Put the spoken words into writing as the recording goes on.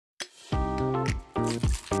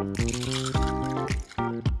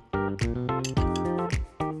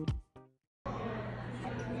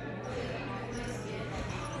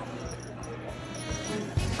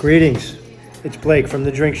Greetings, it's Blake from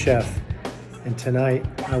The Drink Chef, and tonight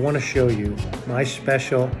I want to show you my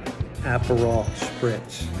special Aperol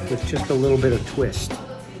Spritz with just a little bit of twist.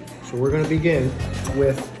 So we're going to begin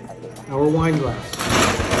with our wine glass.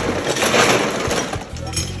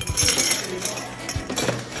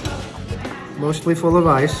 Mostly full of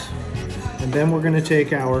ice, and then we're going to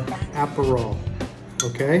take our Aperol,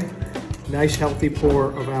 okay? Nice healthy pour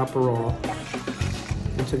of Aperol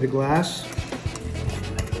into the glass.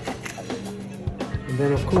 And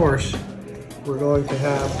then of course, we're going to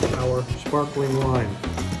have our sparkling wine.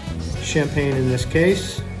 Champagne in this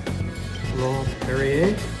case, Aperol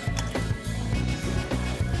Perrier.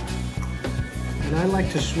 And I like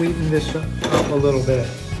to sweeten this up a little bit.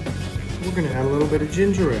 We're gonna add a little bit of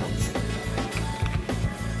ginger ale.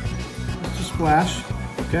 Just a splash,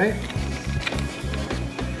 okay?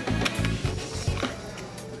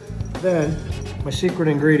 Then, my secret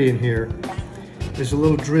ingredient here is a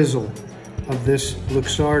little drizzle of this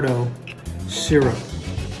Luxardo syrup.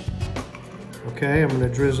 Okay, I'm going to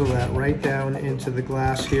drizzle that right down into the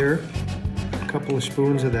glass here. A couple of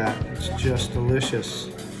spoons of that. It's just delicious.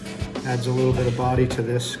 Adds a little bit of body to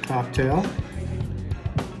this cocktail.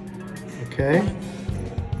 Okay,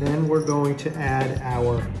 then we're going to add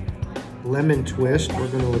our lemon twist. We're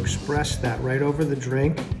going to express that right over the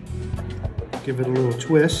drink. Give it a little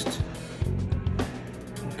twist.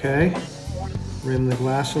 Okay, rim the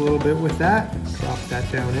glass a little bit with that. Drop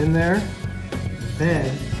that down in there.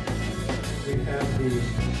 Then we have these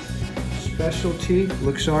specialty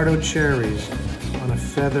Luxardo cherries on a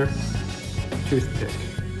feather toothpick.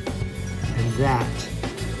 And that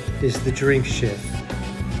is the Drink Chef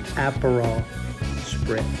Aperol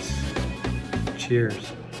Spritz.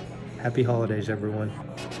 Cheers. Happy holidays, everyone.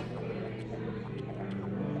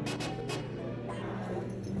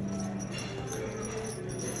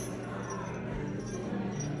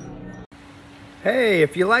 Hey,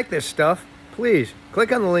 if you like this stuff, please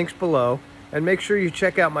click on the links below and make sure you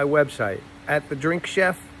check out my website at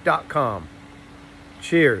thedrinkchef.com.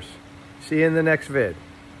 Cheers. See you in the next vid.